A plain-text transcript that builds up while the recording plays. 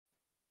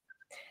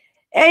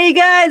Hey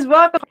guys,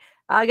 welcome.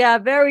 I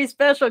got a very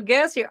special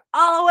guest here,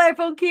 all the way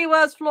from Key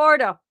West,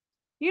 Florida.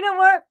 You know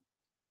what?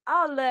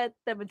 I'll let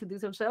them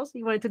introduce themselves.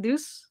 You want to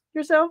introduce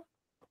yourself?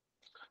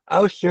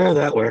 Oh, sure,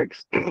 that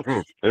works.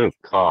 Ooh,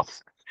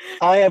 cough.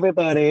 Hi,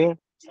 everybody.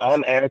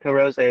 I'm Erika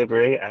Rose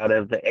Avery out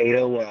of the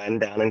 801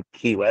 down in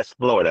Key West,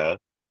 Florida.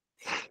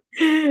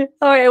 All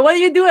right. What do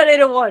you do at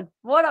 801?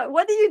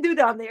 What do you do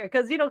down there?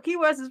 Because Key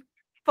West is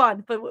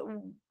fun, but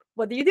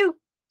what do you do?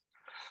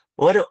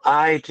 What do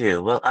I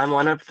do? Well, I'm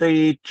one of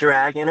the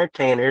drag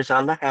entertainers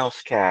on the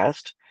house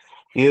cast,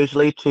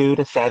 usually 2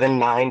 to 7,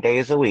 9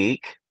 days a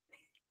week.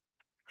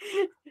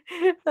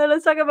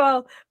 Let's talk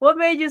about what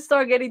made you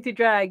start getting to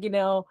drag.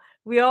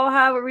 We all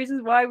have a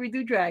reason why we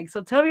do drag.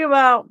 So tell me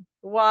about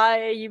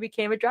why you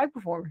became a drag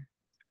performer.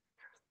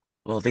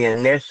 Well, the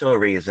initial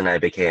reason I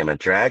became a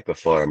drag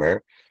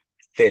performer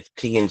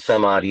 15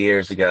 some odd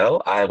years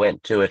ago, I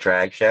went to a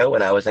drag show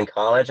when I was in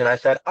college and I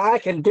said, I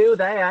can do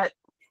that.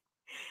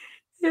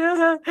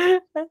 Yeah.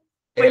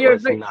 But It you're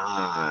was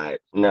not,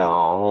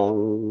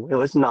 no, it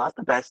was not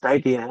the best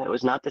idea. It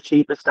was not the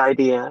cheapest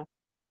idea.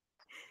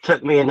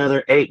 Took me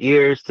another 8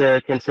 years to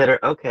consider,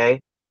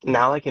 okay,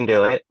 now I can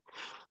do it.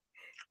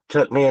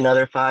 Took me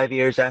another 5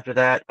 years after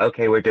that.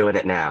 Okay, we're doing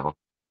it now.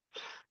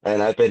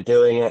 And I've been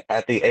doing it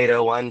at the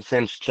 801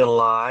 since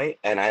July,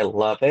 and I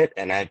love it,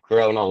 and I've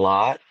grown a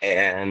lot.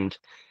 And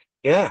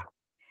yeah,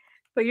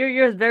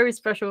 you're a very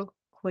special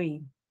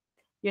queen.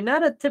 You're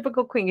not a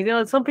typical queen.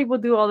 Some people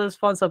do all this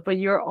fun stuff, but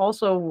you're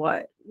also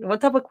what?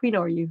 What type of queen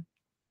are you?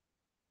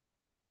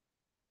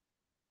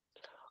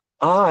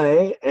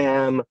 I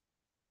am,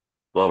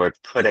 well, we're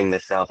putting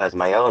this off as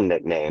my own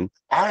nickname.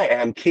 I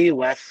am Key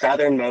West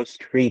Southernmost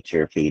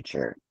Creature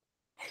Feature.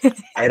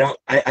 I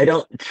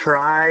don't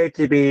try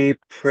to be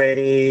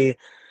pretty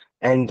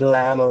and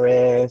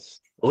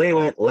glamorous. We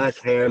went less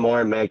hair,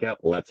 more makeup.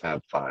 Let's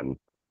have fun.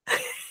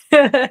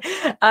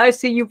 I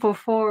see you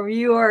perform.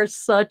 You are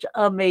such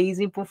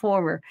amazing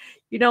performer.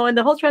 And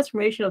the whole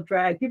transformation of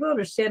drag, people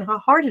understand how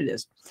hard it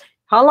is.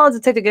 How long does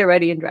it take to get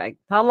ready in drag?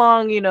 How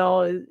long,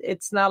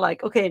 it's not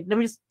like, okay, let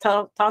me just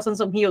toss on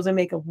some heels and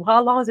makeup.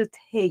 How long does it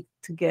take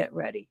to get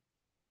ready?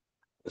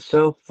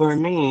 So for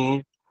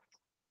me,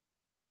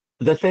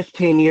 the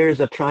 15 years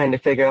of trying to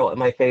figure out what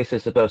my face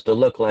is supposed to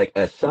look like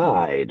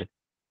aside,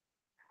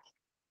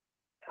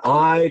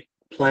 I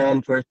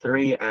plan for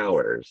 3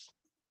 hours.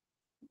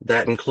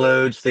 That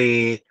includes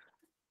the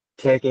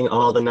taking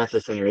all the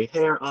necessary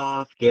hair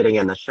off, getting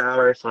in the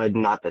shower so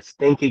I'm not the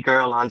stinky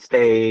girl on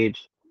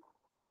stage,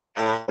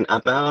 and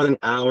about an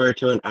hour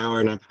to an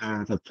hour and a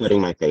half of putting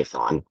my face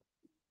on.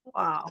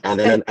 Wow. And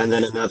then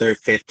another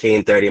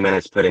 15, 30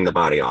 minutes putting the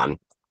body on.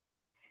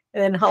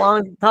 And then how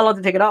long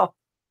to take it off?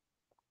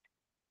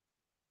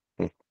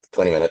 Hmm,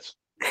 20 minutes.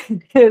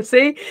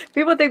 See,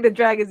 people think that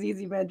drag is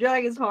easy, man.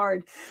 Drag is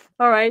hard.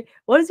 All right.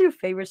 What is your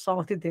favorite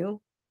song to do?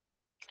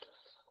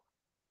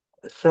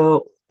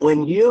 So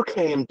when you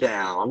came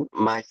down,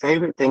 my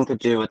favorite thing to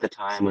do at the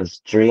time was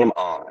Dream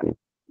On,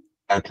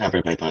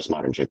 covered by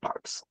Postmodern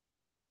Jukebox.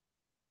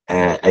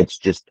 And it's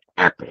just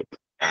epic.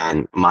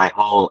 And my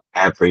whole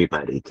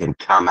everybody can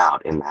come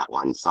out in that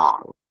one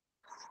song.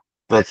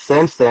 But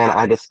since then,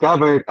 I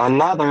discovered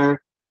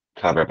another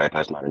cover by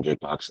Postmodern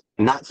Jukebox,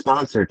 not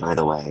sponsored, by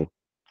the way,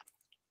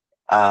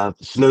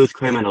 Smooth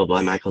Criminal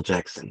by Michael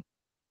Jackson.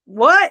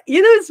 What?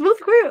 You do smooth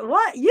criminal?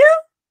 What? You?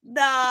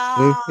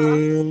 Nah.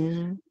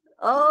 Hmm.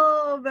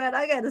 Oh man,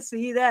 I got to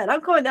see that. I'm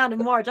going down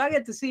in March. I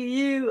get to see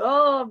you.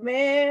 Oh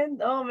man.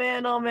 Oh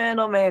man. Oh man.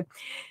 Oh man.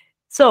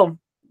 So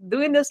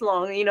doing this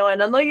long, and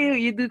I know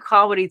you do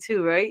comedy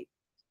too, right?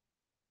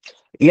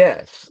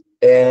 Yes,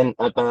 in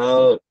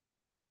about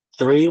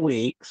 3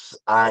 weeks,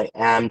 I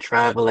am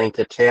traveling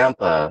to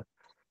Tampa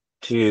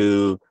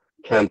to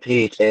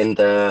compete in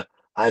the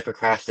I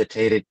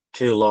procrastinated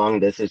too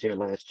long. This is your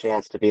last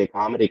chance to be a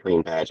comedy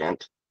queen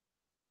pageant.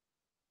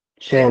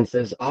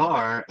 Chances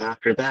are,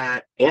 after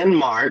that, in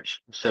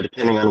March, so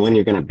depending on when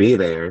you're going to be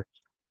there,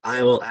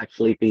 I will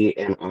actually be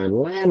in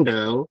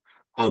Orlando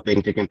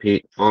hoping to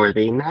compete for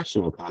the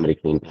National Comedy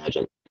Queen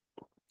pageant.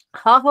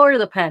 How hard are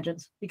the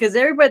pageants? Because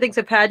everybody thinks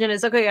a pageant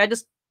is okay. I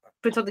just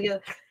put something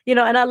together,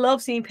 and I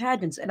love seeing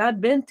pageants, and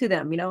I've been to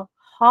them.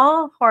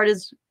 How hard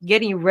is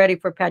getting ready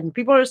for pageant?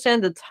 People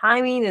understand the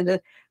timing and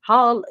the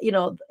how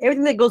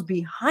everything that goes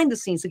behind the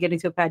scenes to get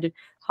into a pageant.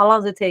 How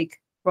long does it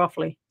take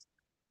roughly?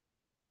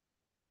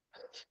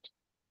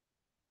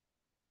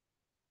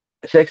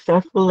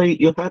 Successfully,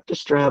 you have to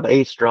strap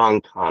a strong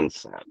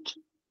concept.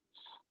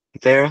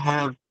 There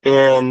have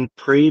been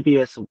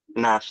previous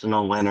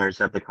national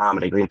winners of the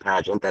Comedy Queen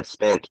pageant that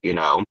spent,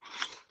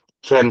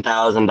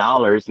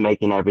 $10,000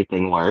 making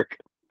everything work.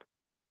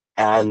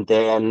 And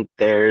then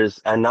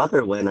there's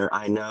another winner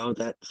I know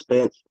that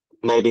spent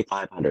maybe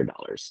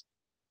 $500.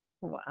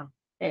 Wow.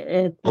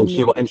 And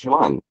she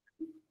won.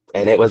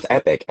 And it was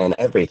epic and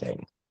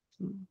everything.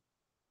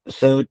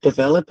 So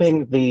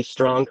developing the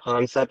strong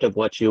concept of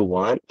what you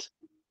want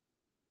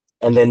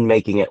and then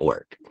making it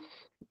work.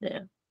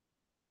 Yeah,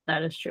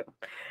 that is true.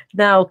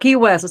 Now, Key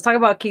West. Let's talk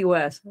about Key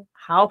West.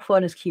 How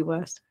fun is Key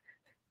West?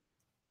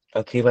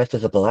 Oh, Key West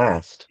is a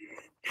blast.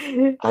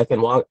 I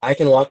can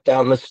walk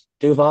down the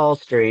Duval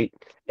Street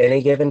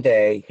any given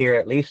day, hear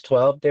at least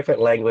 12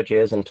 different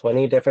languages and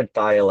 20 different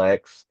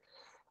dialects.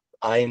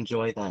 I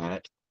enjoy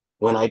that.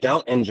 When I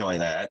don't enjoy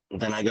that,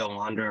 then I go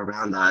wander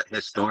around the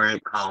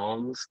historic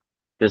homes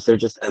because they're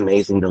just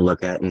amazing to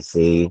look at and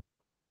see.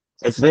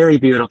 It's very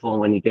beautiful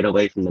when you get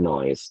away from the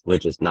noise,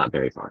 which is not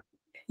very far.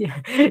 Yeah,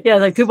 yeah,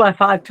 like 2 by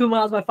 5, 2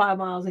 miles by 5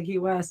 miles in Key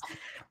West.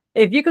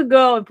 If you could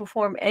go and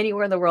perform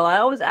anywhere in the world, I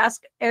always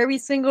ask every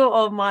single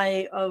of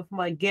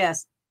my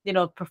guests,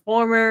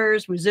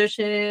 performers,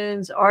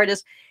 musicians,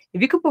 artists,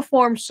 if you could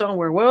perform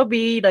somewhere, what would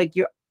be like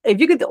your if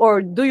you could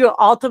or do your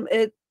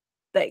ultimate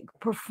like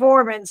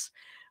performance,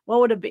 what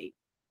would it be?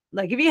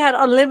 Like if you had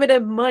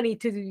unlimited money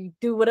to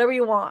do whatever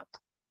you want,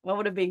 what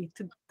would it be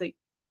to the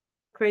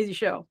crazy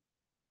show?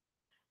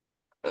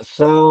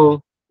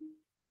 So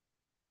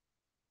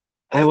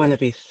I want to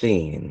be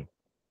seen.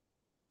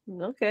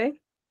 Okay.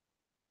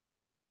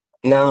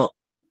 Now,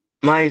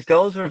 my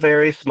goals were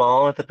very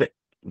small at the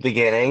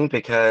beginning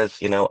because,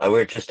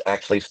 we're just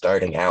actually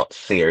starting out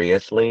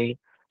seriously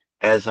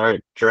as our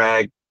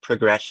drag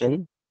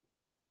progression.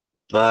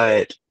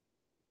 But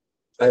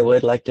I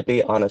would like to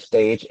be on a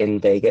stage in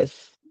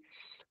Vegas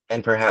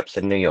and perhaps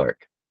in New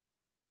York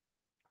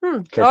All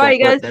because right,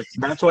 guys.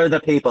 that's where the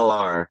people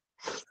are.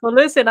 Well,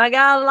 listen, I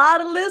got a lot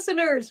of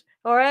listeners.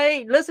 All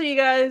right. Listen, you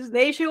guys,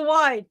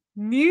 nationwide,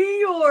 New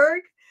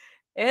York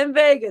and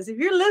Vegas. If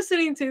you're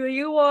listening to it,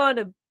 you want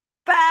a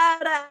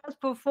badass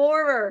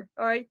performer.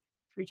 All right.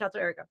 Reach out to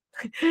Erica.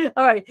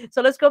 All right.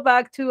 So let's go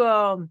back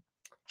to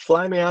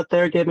Fly me out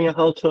there, give me a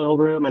hotel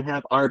room, and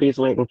have Arby's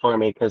waiting for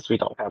me because we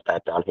don't have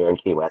that down here in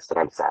Key West, and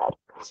I'm sad.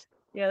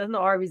 yeah, there's no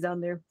Arby's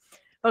down there.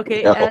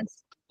 Okay, No.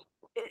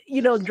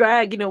 as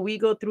drag, we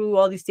go through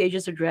all these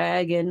stages of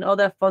drag and all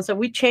that fun stuff.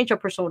 We change our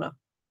persona.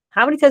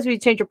 How many times do we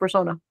change your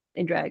persona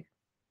in drag?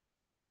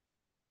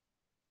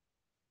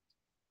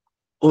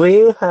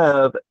 We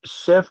have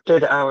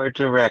shifted our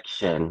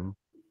direction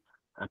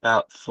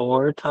about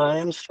 4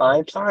 times,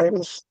 5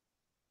 times.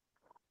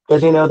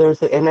 Because, there's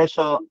the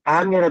initial,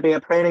 I'm going to be a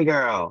pretty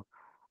girl.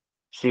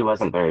 She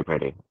wasn't very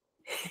pretty.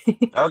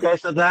 Okay,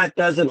 so that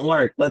doesn't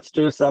work. Let's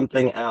do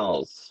something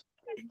else.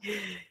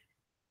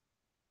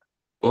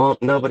 Well,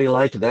 nobody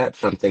liked that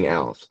something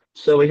else.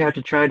 So we have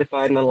to try to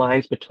find the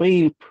lines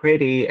between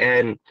pretty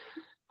and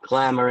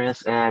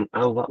glamorous and,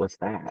 oh, what was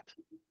that?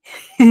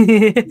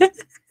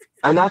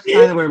 And that's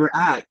kind of where we're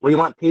at. We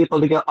want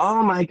people to go,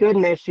 oh my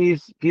goodness,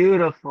 she's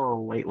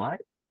beautiful. Wait, what?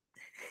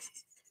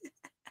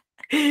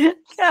 God,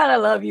 I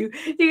love you.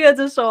 You guys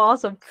are so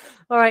awesome.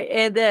 All right,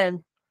 and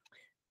then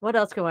what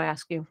else can I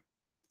ask you?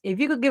 If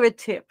you could give a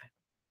tip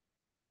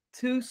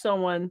to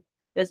someone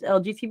that's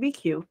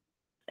LGBTQ,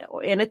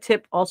 and a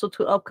tip also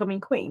to upcoming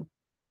queen.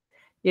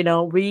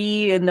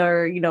 We in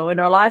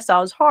our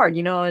lifestyle is hard,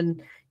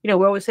 and we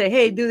always say,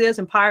 hey, do this,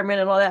 empowerment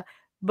and all that.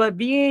 But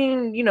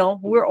being,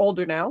 we're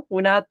older now,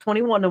 we're not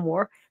 21 no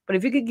more. But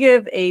if you could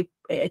give a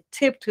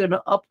tip to an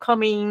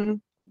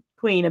upcoming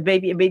queen, a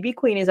baby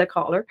queen as I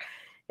call her,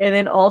 and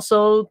then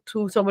also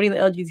to somebody in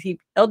the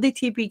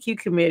LGBTQ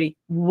community,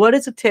 what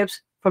is the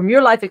tips from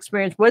your life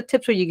experience? What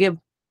tips would you give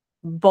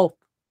both?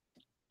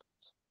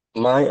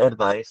 My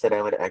advice that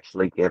I would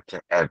actually give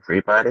to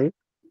everybody,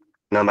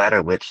 no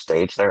matter which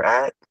stage they're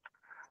at,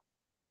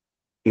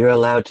 you're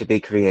allowed to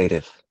be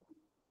creative.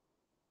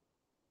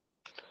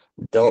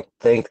 Don't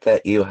think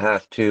that you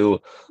have to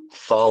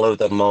follow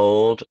the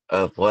mold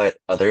of what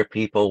other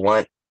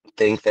people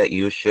think that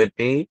you should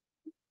be.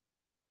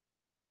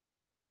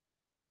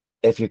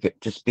 If you could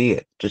just be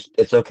it,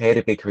 it's okay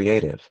to be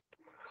creative.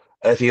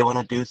 If you want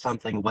to do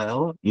something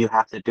well, you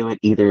have to do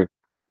it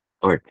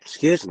or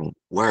excuse me,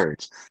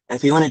 words.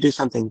 If you want to do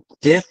something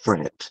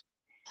different,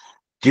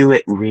 do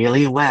it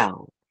really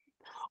well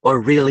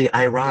or really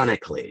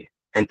ironically,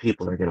 and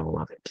people are going to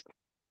love it.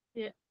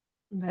 Yeah,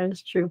 that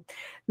is true.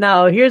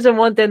 Now, here's the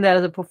one thing that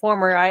as a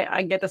performer,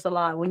 I get this a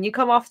lot. When you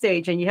come off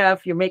stage and you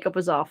have your makeup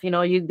is off,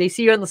 they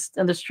see you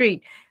on the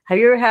street. Have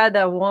you ever had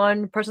that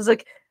one person's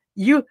like,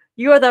 you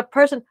are that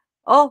person?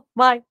 Oh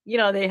my,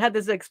 they had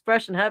this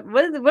expression.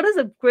 What is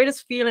the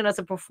greatest feeling as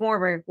a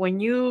performer when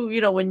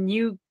when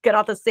you get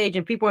off the stage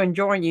and people are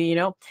enjoying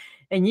you,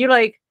 and you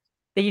like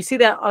that you see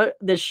that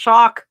the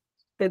shock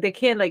that they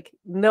can't like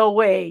no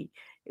way.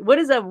 What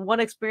is that one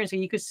experience that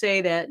you could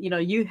say that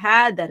you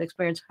had that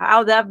experience?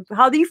 How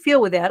do you feel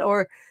with that,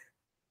 or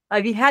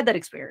have you had that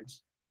experience?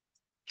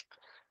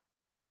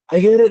 I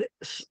get it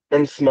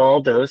in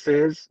small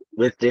doses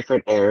with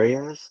different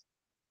areas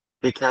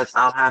because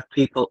I'll have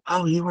people,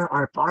 oh, you were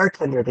our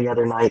bartender the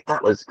other night.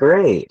 That was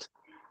great.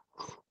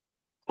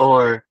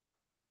 Or,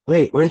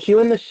 wait, weren't you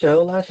in the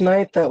show last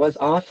night? That was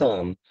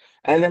awesome.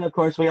 And then, of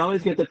course, we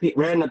always get the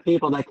random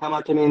people that come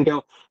up to me and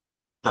go,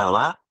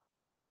 Bella,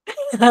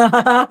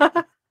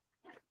 and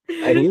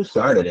you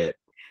started it.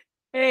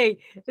 Hey,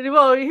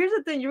 well, here's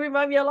the thing. You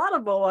remind me a lot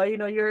of Boa.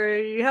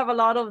 You have a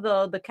lot of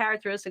the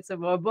characteristics of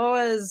Boa.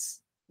 Boa is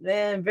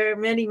then very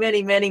many,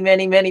 many, many,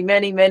 many, many,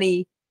 many,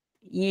 many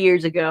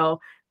years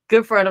ago.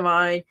 Good friend of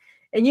mine,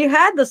 and you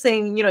had the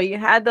same, you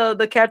had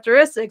the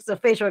characteristics, the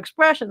facial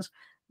expressions,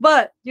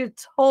 but you're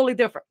totally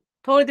different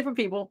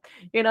people,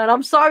 and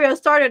I'm sorry I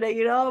started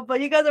it,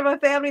 but you guys are my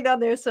family down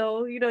there,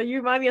 so you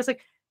remind me. I was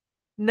like,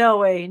 no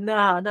way,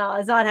 no, no,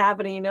 it's not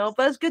happening, but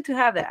it's good to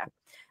have that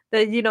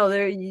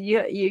there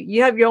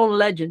you have your own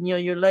legend,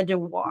 your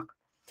legend walk.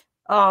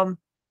 um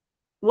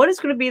what is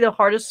going to be the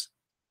hardest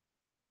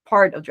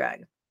part of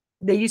drag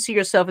that you see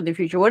yourself in the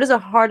future? What is the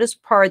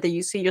hardest part that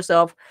you see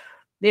yourself,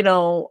 you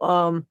know,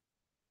 um,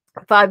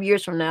 5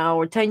 years from now,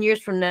 or 10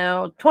 years from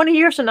now, 20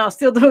 years from now,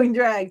 still doing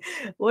drag?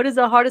 What is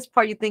the hardest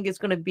part you think it's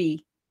going to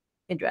be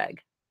in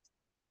drag?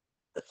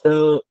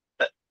 So,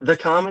 the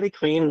comedy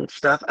queen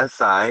stuff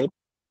aside,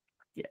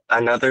 Yeah.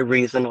 another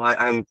reason why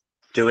I'm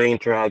doing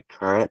drag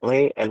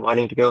currently and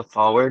wanting to go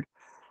forward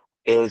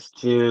is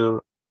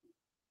to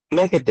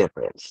make a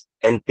difference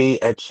and be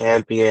a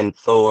champion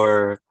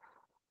for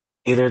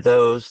either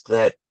those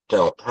that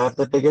don't have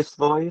the biggest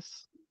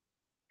voice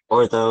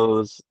or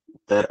those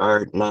that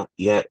are not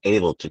yet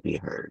able to be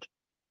heard.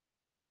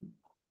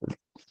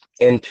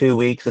 In 2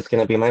 weeks, it's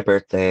going to be my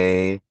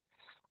birthday.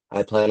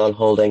 I plan on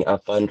holding a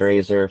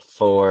fundraiser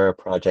for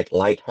Project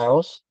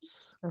Lighthouse,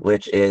 Okay.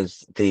 which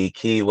is the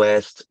Key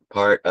West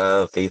part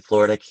of the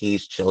Florida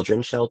Keys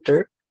Children's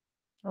Shelter,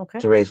 Okay.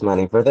 to raise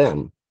money for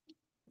them.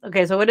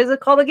 Okay. So what is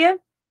it called again?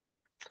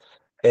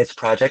 It's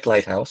Project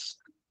Lighthouse,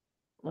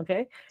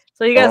 Okay.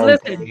 So you guys and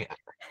listen.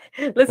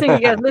 they, Listen, you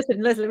guys,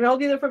 listen. Let me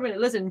hold you there for a minute.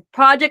 Listen,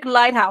 Project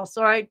Lighthouse,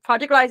 all right?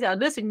 Project Lighthouse.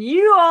 Listen,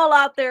 you all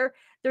out there,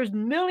 there's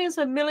millions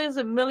and millions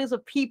and millions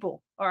of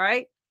people, all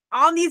right,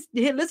 on these,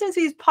 listening to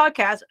these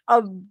podcasts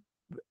of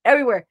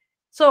everywhere.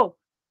 So,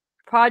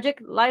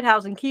 Project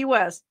Lighthouse in Key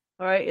West,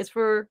 all right, it's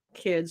for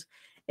kids.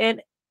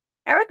 And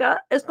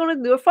Erica is going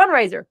to do a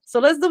fundraiser. So,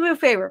 let's do me a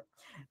favor.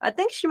 I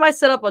think she might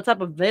set up a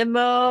type of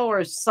Venmo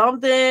or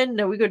something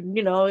that we could,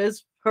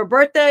 it's her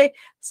birthday.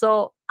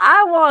 So,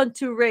 I want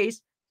to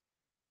raise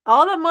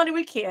all the money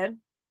we can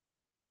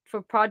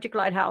for Project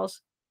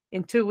Lighthouse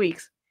in 2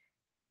 weeks,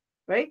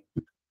 right?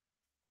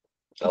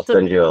 I'll So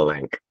send you a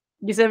link.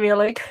 you send me a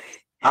link.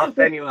 I'll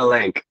send you a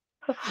link.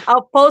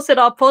 I'll post it.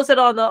 I'll post it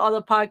on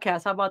the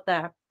podcast. How about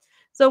that?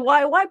 So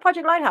why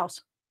Project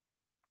Lighthouse?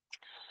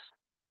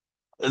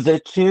 The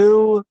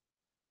two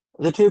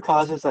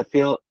causes that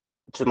feel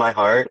to my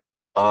heart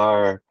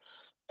are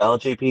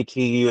LGBT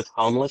youth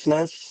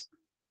homelessness,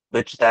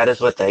 which that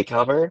is what they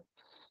cover,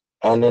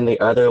 and then the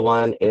other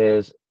one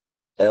is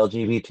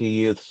LGBT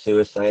youth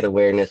suicide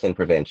awareness and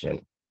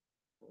prevention.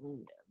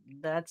 Mm,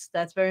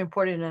 that's very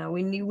important now.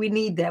 We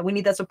need that. We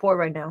need that support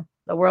right now.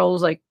 The world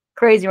is like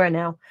crazy right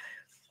now.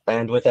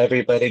 And with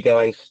everybody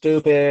going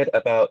stupid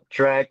about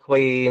drag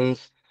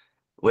queens,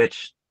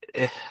 which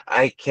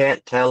I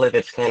can't tell if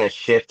it's kind of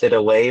shifted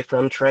away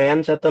from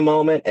trans at the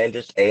moment and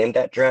just aimed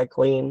at drag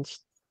queens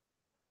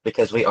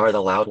because we are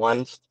the loud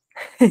ones.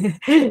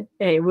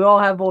 Hey, we all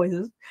have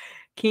voices.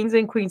 Kings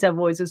and queens have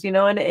voices,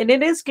 and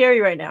it is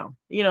scary right now,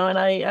 and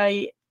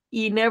I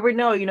you never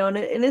know, and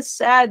it's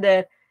sad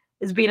that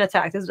it's being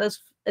attacked.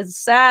 It's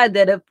sad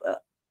that if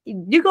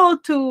you go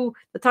to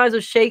the times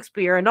of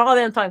Shakespeare and all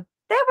that time,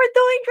 they were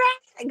doing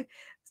drag.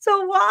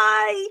 So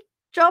why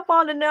jump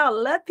on it now?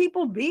 Let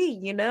people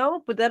be,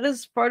 But that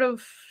is part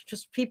of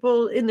just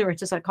people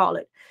ignorance, as I call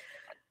it.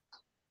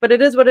 But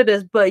it is what it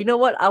is. But you know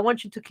what? I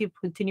want you to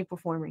continue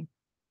performing.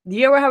 Do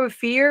you ever have a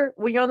fear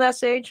when you're on that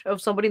stage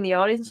of somebody in the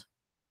audience?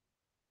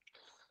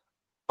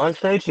 On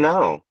stage,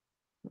 no.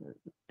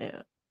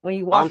 Yeah. When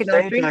you On walking down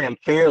the stage, street? I am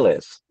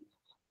fearless.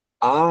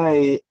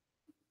 I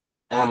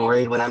am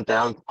worried when I'm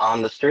down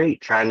on the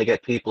street trying to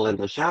get people in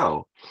the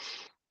show.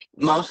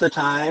 Most of the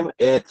time,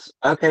 it's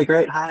okay,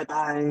 great, hi,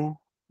 bye,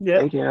 Yep.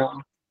 thank you.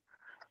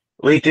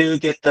 We do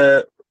get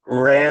the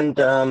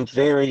random,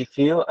 very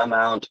few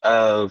amount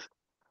of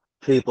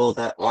people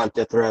that want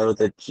to throw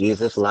the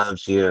Jesus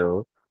loves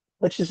you,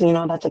 which is,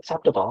 that's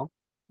acceptable.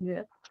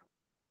 Yeah.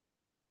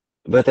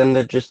 But then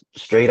they're just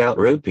straight out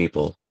rude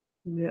people.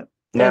 Yeah. And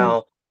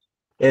Now,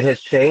 it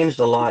has changed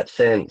a lot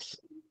since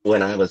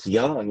when I was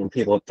young and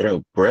people would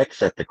throw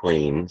bricks at the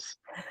queens,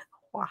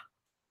 wow.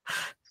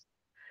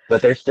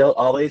 but they're still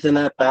always in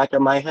that back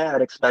of my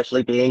head,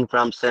 especially being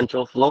from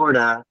Central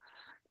Florida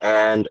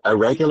and a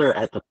regular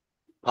at the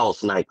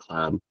Pulse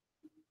nightclub.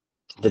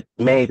 That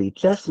maybe,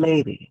 just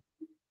maybe.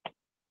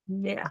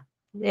 Yeah.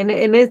 And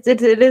it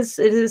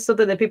is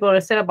something that people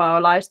understand about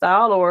our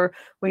lifestyle, or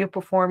when you're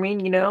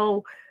performing,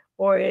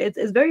 or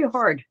it's very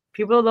hard.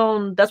 People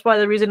don't. That's why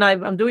the reason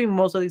I'm doing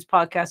most of these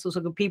podcasts so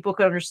that people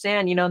can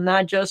understand,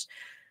 not just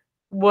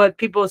what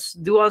people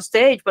do on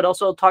stage, but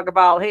also talk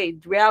about, hey,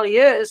 the reality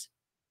is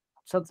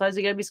sometimes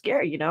you're gonna be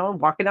scared,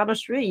 walking down the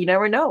street. You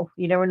never know.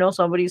 You never know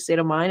somebody's state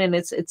of mind, and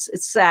it's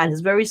sad.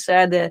 It's very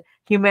sad that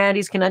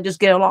humanities cannot just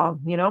get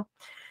along.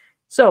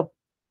 So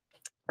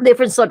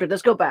different subject.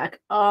 Let's go back.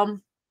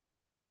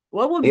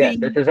 What would Yes,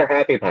 this be? is a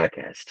happy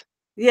podcast.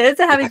 Yeah, it's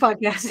a heavy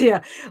podcast.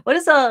 Yeah. What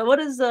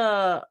is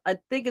I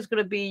think it's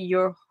gonna be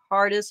your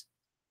hardest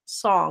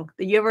song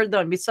that you ever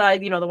done, besides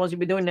the ones you've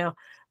been doing now,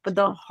 but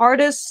the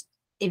hardest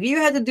if you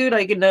had to do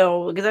like,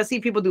 because I see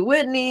people do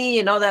Whitney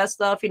and all that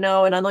stuff, and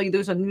I know you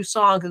do some new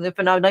songs, and if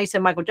now you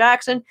said Michael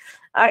Jackson,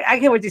 I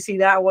can't wait to see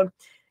that one.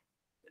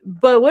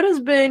 But what has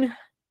been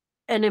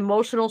an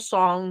emotional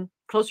song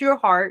close to your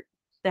heart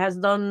that has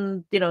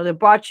done, that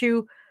brought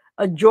you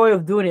a joy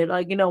of doing it?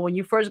 Like, when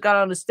you first got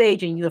on the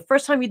stage and the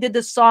first time you did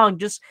this song,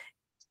 just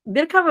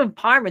did kind of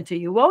empowerment to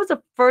you. What was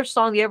the first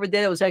song you ever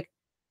did that was like,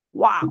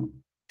 wow,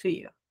 to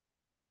you?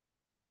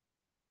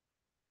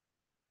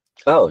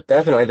 Oh,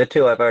 definitely the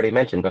two I've already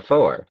mentioned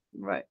before.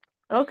 Right.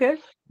 Okay.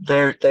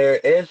 There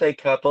is a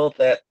couple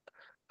that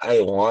I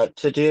want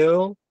to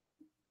do.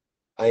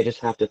 I just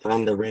have to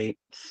find the right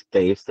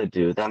space to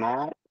do them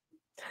at.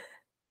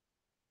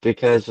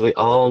 Because we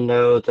all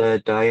know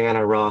the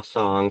Diana Ross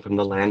song from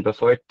The Land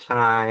Before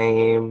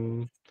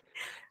Time.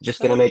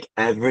 Just gonna make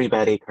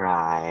everybody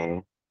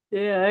cry.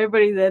 Yeah,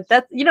 everybody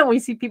that when you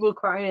see people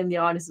crying in the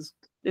audience,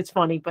 it's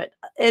funny, but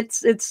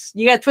it's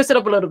you gotta twist it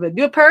up a little bit.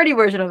 Do a parody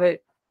version of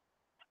it.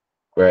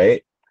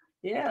 Right?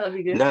 Yeah, that'd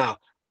be good. No,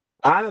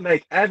 I'm gonna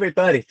make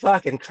everybody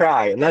fucking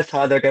cry, and that's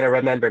how they're gonna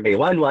remember me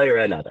one way or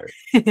another.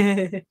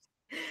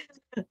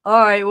 All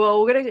right,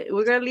 well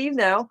we're gonna leave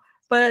now.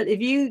 But if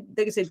you,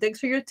 like I said, thanks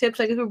for your tips.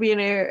 Thanks for being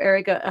here,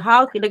 Erica.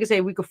 Like I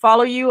say, we could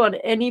follow you on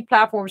any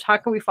platforms. How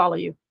can we follow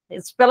you?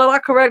 And spell it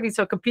out correctly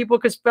so people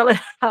can spell it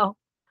out.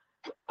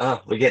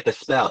 Oh, we get the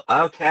spell.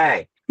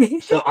 Okay.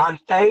 So on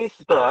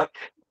Facebook,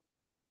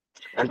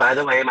 and by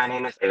the way, my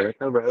name is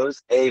Erika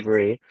Rose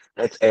Avery.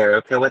 That's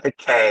Erica with a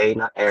K,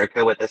 not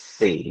Erica with a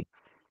C.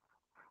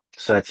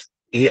 So it's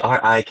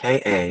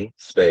Erika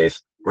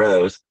space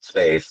Rose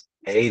space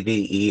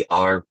Averey.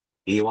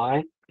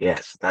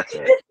 Yes, that's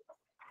it.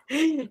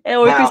 And we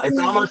could Now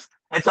see.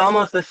 it's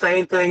almost the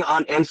same thing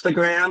on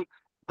Instagram,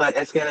 but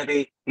it's gonna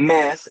be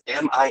Miss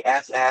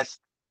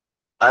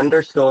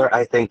underscore.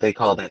 I think they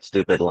call that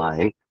stupid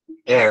line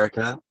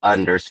Erica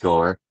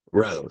underscore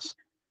Rose.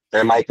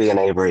 There might be an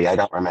Avery. I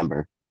don't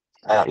remember.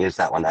 I don't use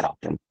that one that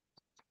often.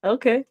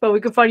 Okay, but we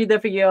can find you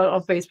definitely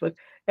on Facebook,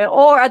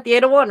 or at the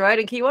 801, right,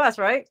 in Key West,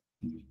 right?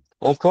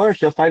 Of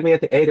course, you'll find me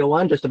at the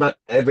 801 just about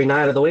every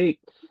night of the week,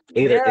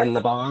 either Yeah. in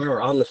the bar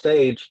or on the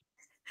stage.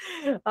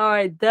 All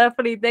right,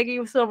 definitely. Thank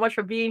you so much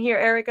for being here,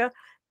 Erica.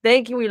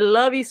 Thank you. We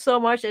love you so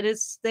much, and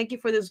it's thank you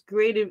for this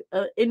great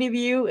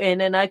interview. And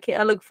then I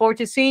look forward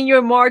to seeing you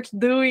in March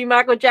doing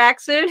Michael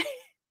Jackson.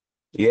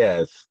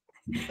 Yes,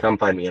 come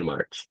find me in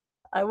March.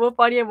 I will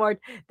find you in March.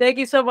 Thank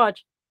you so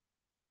much.